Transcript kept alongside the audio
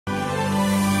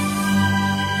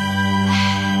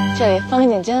这里风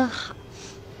景真好。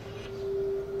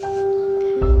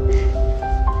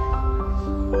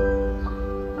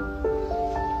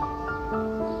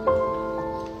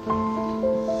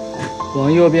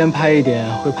往右边拍一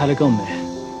点，会拍得更美。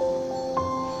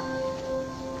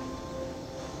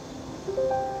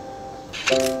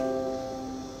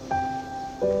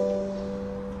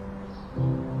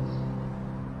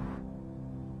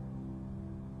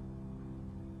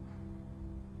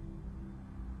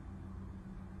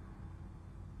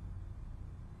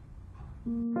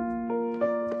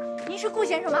您是顾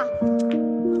先生吗？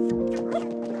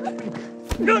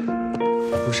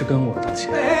不是跟我道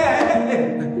歉，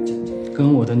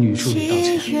跟我的女助理道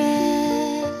歉。七月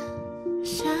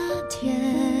夏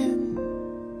天，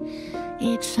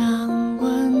一场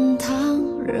滚烫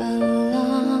热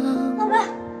浪。老板，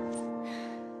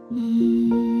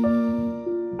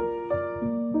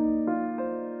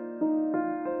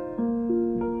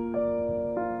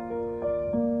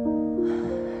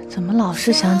怎么老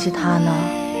是想起他呢？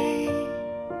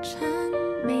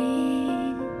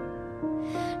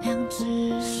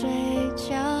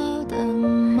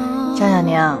张小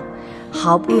宁，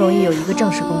好不容易有一个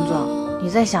正式工作，你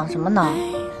在想什么呢？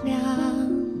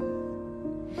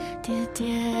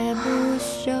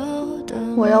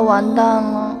我要完蛋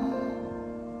了。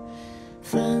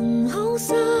粉红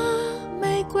色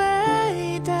玫瑰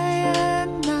的眼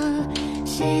呐，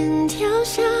心跳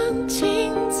像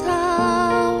青草。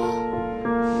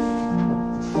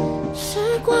时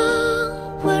光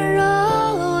温柔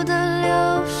的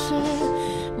流逝，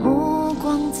目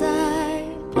光在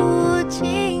不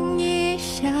经意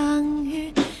相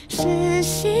遇，是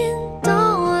心动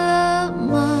了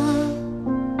吗？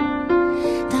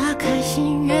打开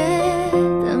心悦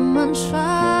的门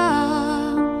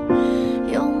窗，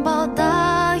拥抱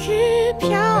大雨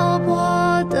漂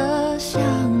泊的向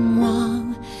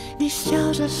往，你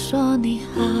笑着说你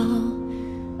好。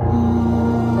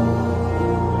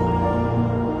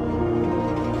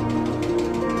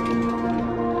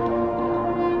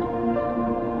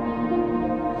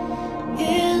云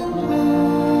雾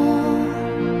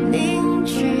凝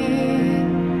聚，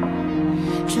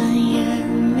转眼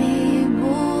迷雾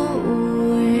无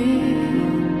语，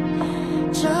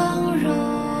正如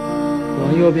往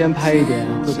右边拍一点，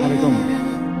会拍得更美。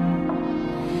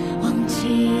忘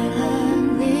记了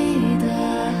你的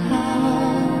好，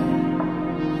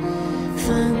粉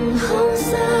红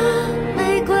色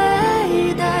玫瑰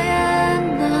的眼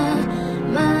呐，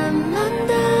慢慢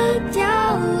的掉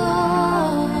落，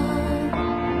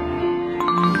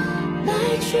白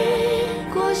驹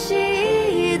过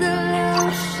隙的流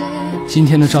水。今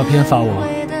天的照片发我。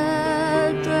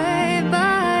对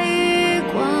白与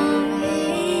光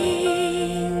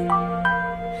阴，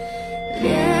恋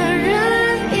人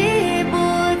已不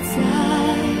在，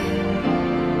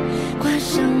关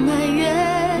上埋月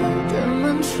的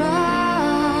门窗，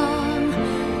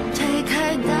推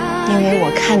开大因为我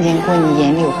看见过你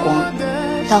眼里有光，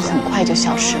但很快就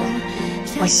消失了。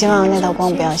我希望那道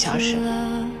光不要消失。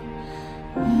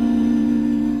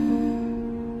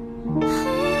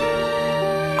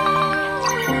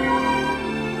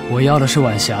我要的是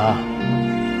晚霞。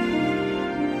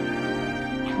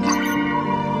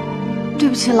对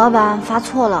不起，老板，发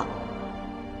错了。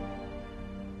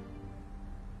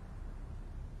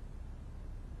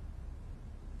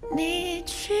你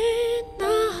去哪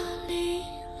里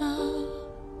了？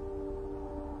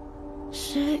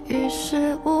是雨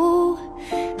是雾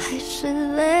还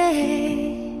是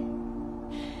泪？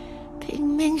拼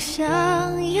命想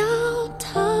要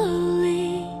逃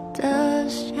离的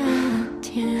夏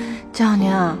天。张小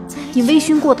宁，你微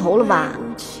醺过头了吧？在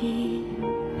不起